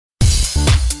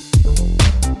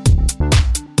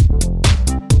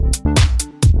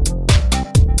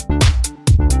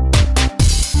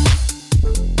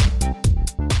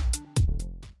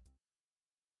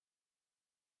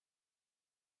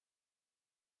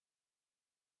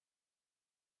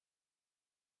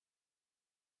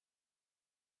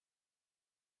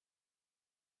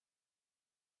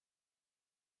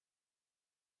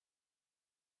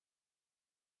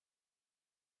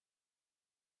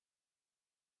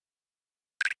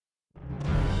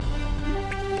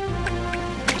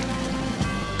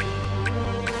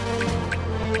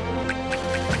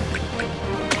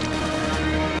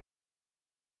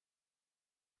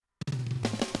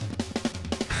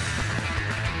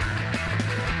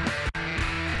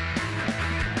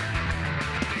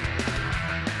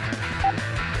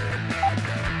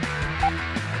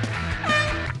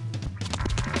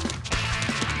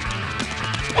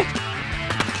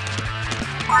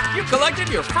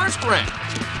your first ring.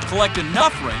 Collect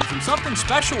enough rings and something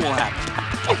special will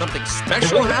happen. Something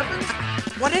special happens?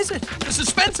 What is it? The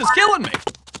suspense is killing me.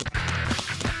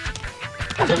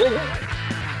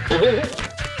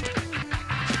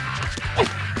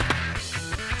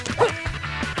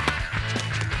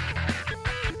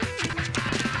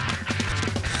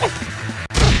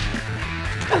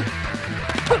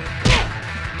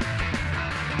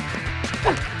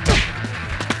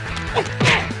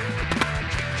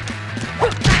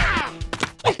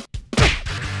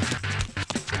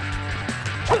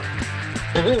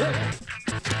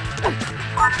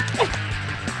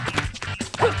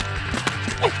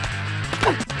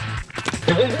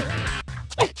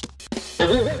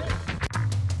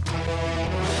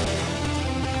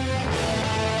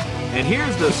 And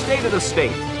here's the state of the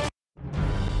state.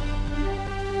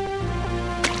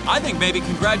 I think maybe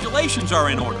congratulations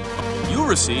are in order. You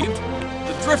received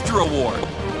the Drifter Award.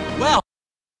 Well,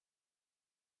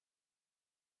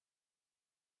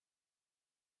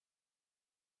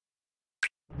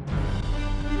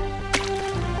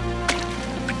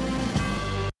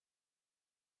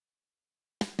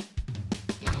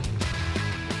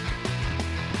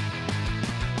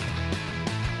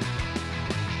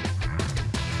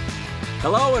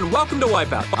 hello and welcome to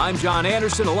Wipeout. I'm John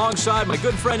Anderson alongside my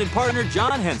good friend and partner,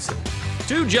 John Henson.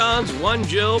 2 Johns, 1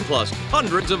 Jill, plus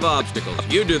hundreds of obstacles.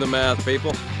 You do the math,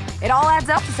 people. It all adds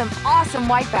up to some awesome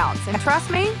wipeouts, and trust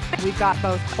me, we've got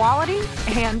both quality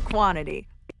and quantity.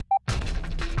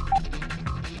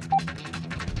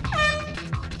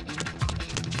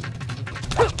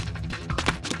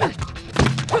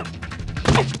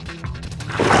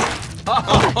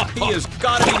 he has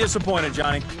got to be disappointed,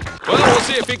 Johnny. Well, we'll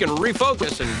see if he can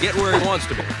refocus and get where he wants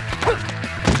to be.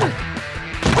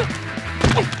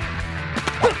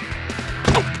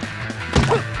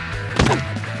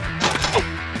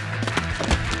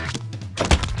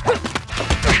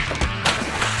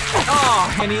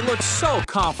 Oh, and he looks so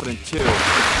confident, too.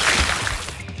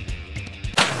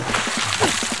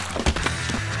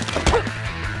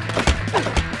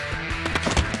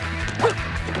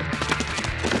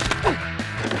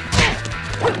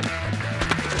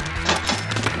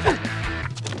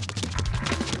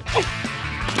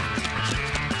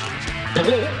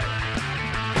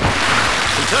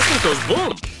 Contestant goes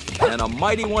boom. And a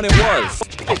mighty one it was.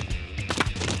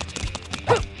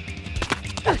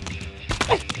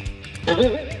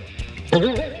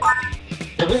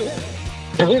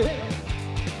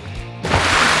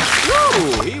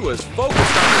 Woo! He was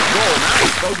focused on his goal. Now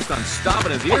he's focused on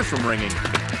stopping his ears from ringing.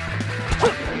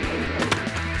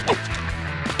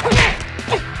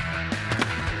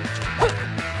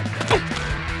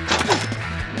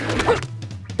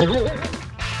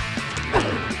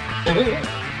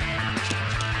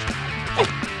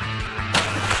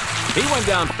 He went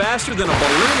down faster than a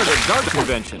balloon at a dart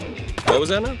convention. What was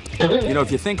that now? You know,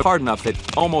 if you think hard enough, it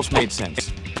almost made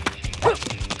sense. As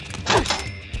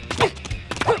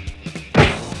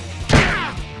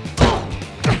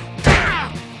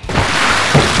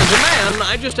a man,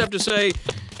 I just have to say,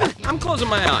 I'm closing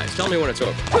my eyes. Tell me when it's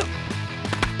over.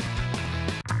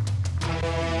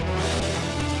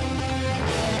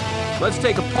 Let's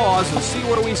take a pause and see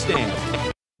where we stand.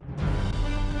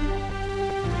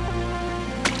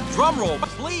 Drum roll,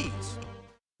 please.